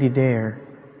already there,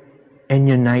 and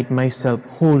unite myself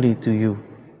wholly to you.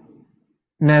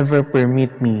 Never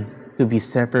permit me to be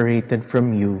separated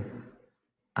from you.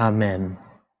 Amen.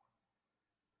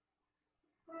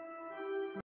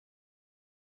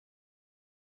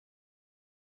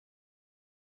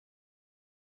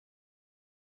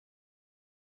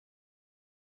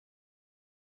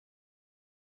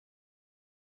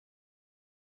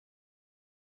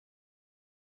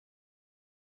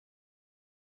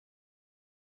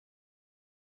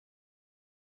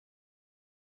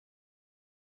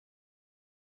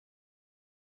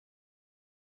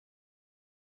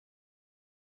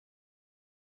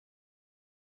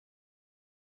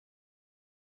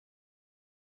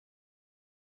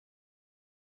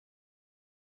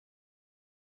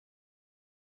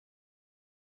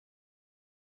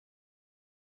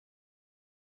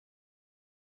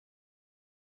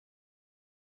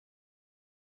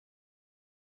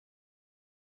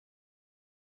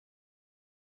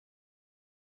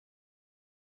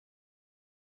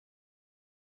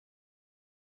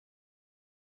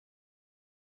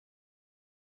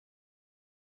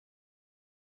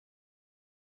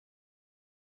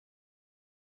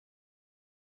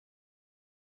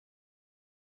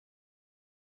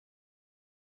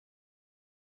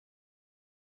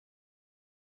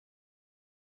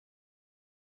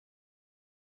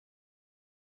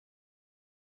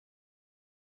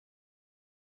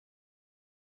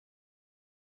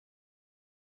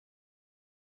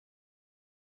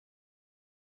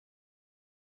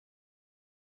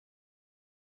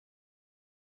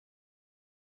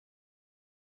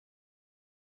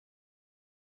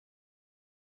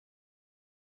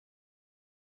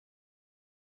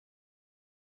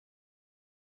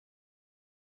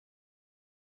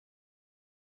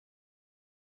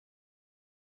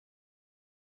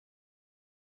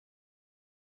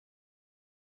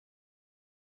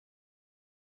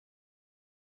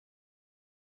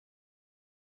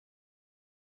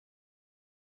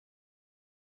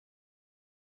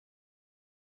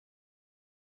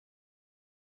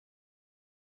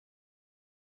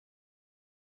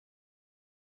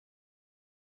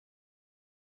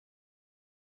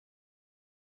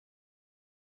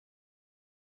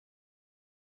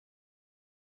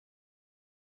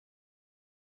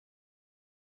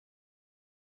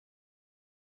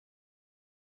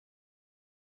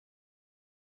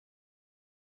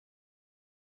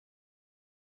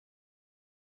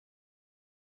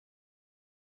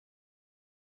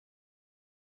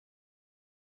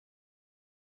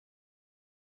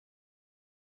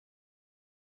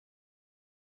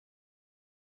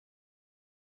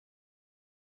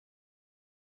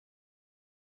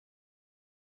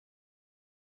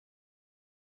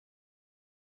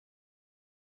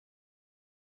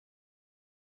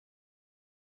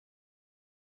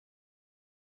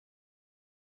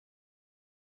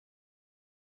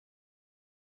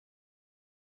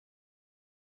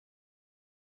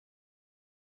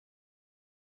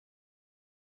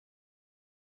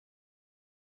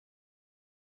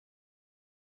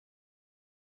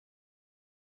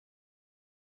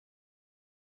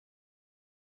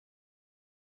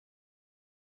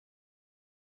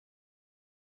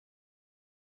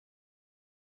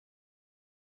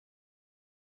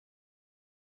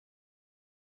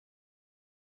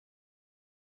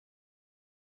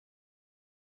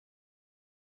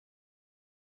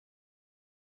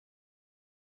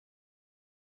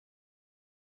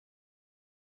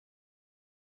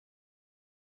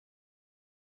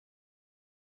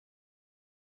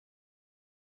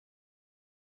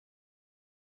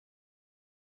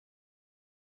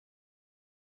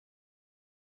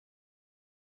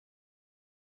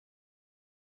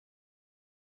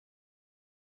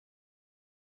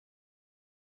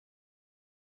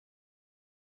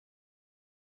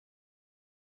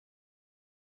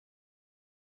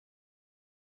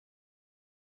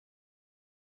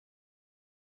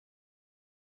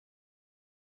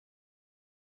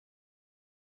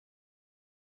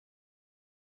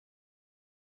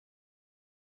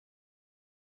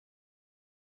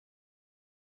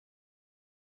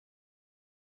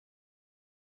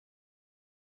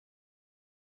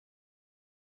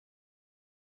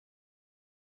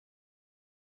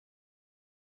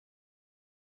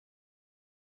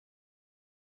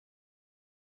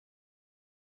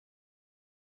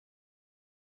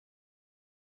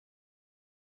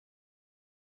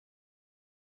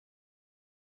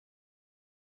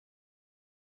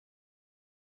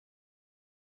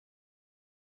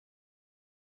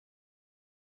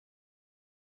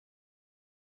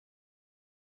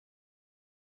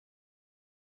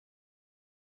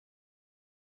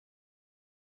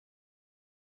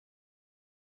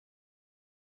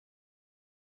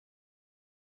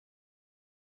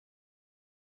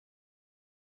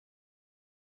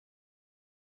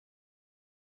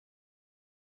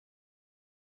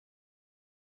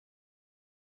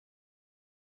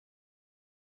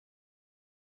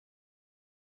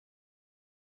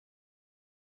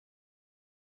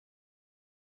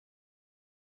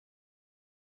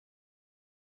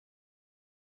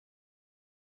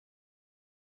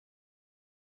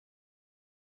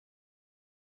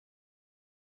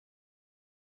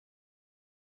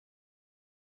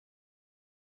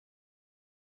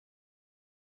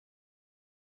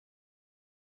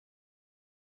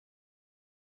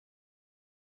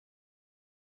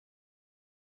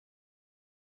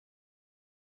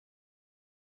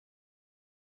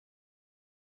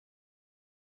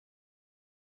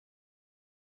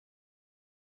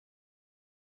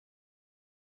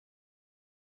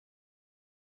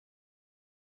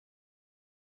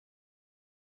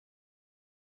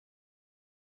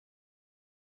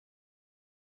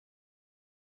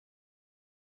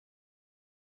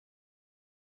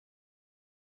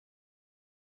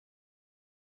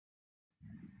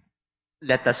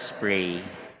 Let us pray.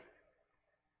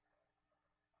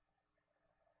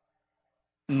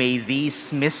 May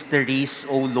these mysteries,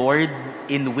 O Lord,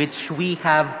 in which we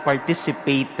have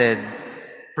participated,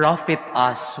 profit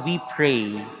us, we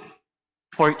pray.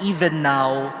 For even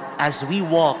now, as we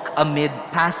walk amid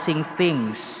passing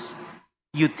things,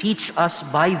 you teach us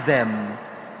by them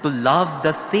to love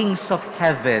the things of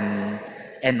heaven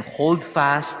and hold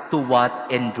fast to what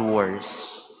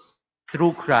endures.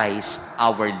 Through Christ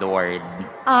our Lord.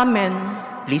 Amen.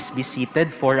 Please be seated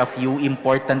for a few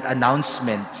important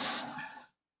announcements.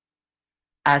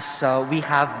 As we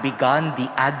have begun the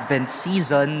Advent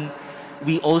season,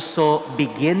 we also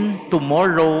begin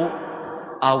tomorrow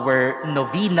our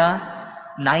novena,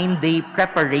 9-day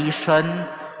preparation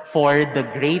for the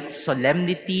great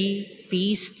solemnity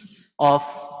feast of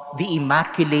the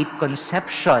Immaculate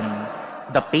Conception,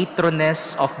 the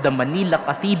patroness of the Manila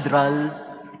Cathedral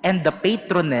and the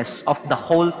patroness of the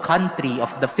whole country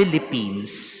of the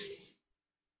Philippines.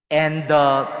 And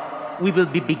we will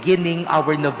be beginning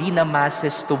our novena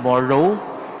masses tomorrow,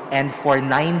 and for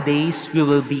 9 days we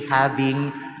will be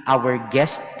having our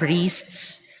guest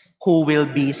priests who will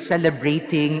be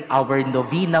celebrating our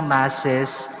novena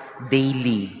masses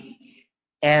daily.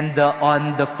 And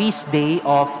on the feast day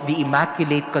of the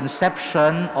Immaculate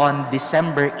Conception on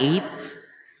December 8th,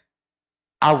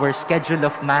 our schedule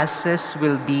of masses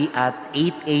will be at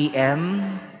 8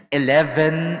 a.m.,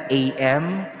 11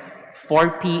 a.m.,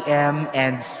 4 p.m.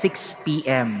 and 6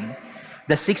 p.m.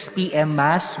 The 6 p.m.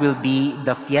 Mass will be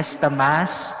the Fiesta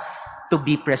Mass to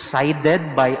be presided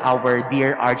by our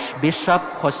dear Archbishop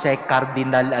Jose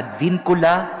Cardinal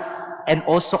Advincula. And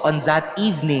also on that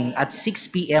evening at 6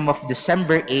 p.m. of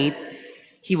December 8th,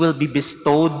 he will be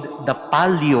bestowed the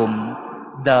pallium,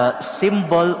 the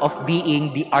symbol of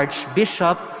being the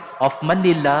Archbishop of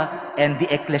Manila and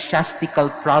the ecclesiastical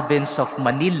province of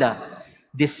Manila.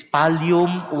 This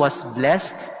pallium was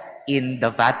blessed in the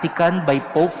Vatican by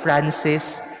Pope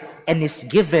Francis and is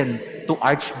given to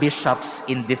archbishops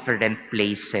in different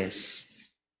places.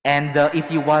 And if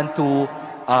you want to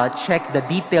check the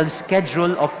detailed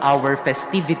schedule of our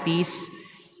festivities,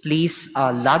 please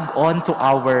log on to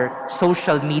our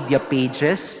social media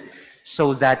pages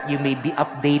so that you may be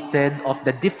updated of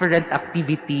the different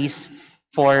activities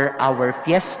for our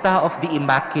Fiesta of the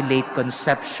Immaculate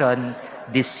Conception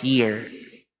this year.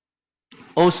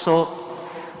 Also,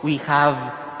 we have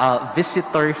a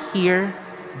visitor here,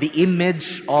 the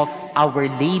image of Our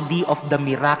Lady of the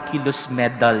Miraculous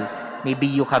Medal. Maybe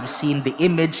you have seen the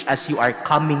image as you are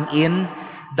coming in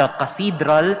the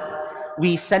cathedral.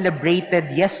 We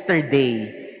celebrated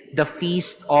yesterday the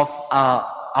feast of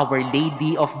Our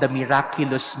Lady of the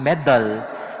Miraculous Medal,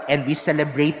 and we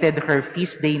celebrated her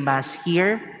feast day mass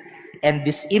here. And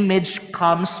this image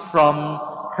comes from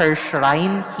her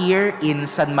shrine here in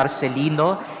San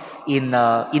Marcelino,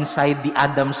 inside the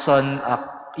Adamson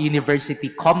University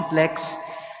complex,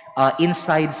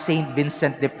 inside St.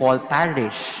 Vincent de Paul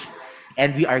Parish.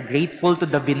 And we are grateful to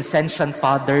the Vincentian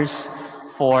Fathers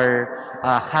for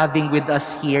having with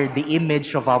us here the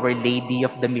image of Our Lady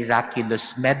of the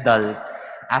Miraculous Medal.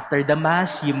 After the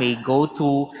Mass, you may go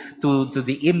to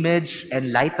the image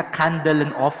and light a candle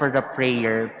and offer a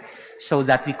prayer so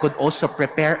that we could also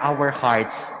prepare our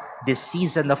hearts this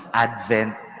season of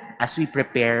Advent as we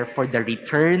prepare for the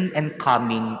return and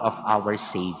coming of our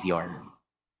Savior.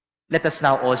 Let us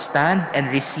now all stand and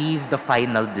receive the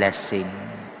final blessing.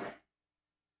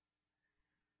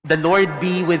 The Lord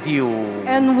be with you.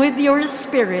 And with your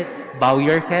spirit. Bow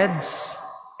your heads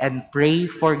and pray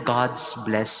for God's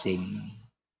blessing.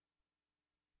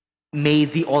 May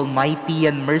the Almighty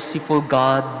and merciful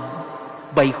God,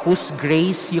 by whose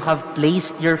grace you have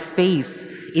placed your faith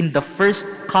in the first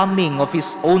coming of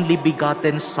His only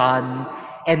begotten Son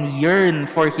and yearn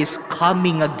for His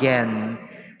coming again,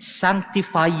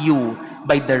 sanctify you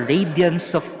by the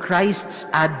radiance of Christ's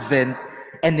advent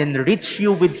and enrich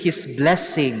you with His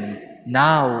blessing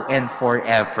now and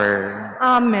forever.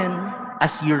 Amen.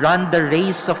 As you run the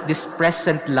race of this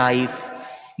present life,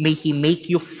 may He make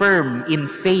you firm in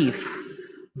faith,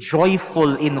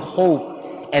 joyful in hope,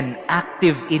 and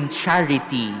active in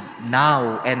charity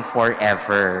now and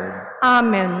forever.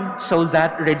 Amen. So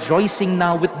that rejoicing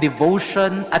now with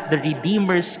devotion at the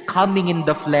Redeemer's coming in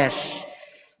the flesh,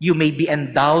 you may be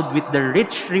endowed with the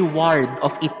rich reward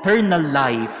of eternal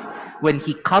life when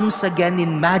He comes again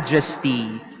in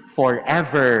majesty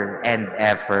forever and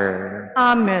ever.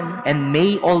 Amen. And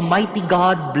may Almighty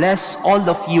God bless all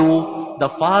of you, the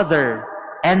Father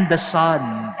and the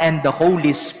Son and the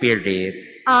Holy Spirit.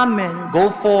 Amen. Go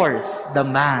forth, the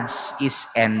Mass is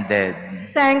ended.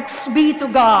 Thanks be to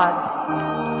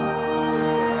God.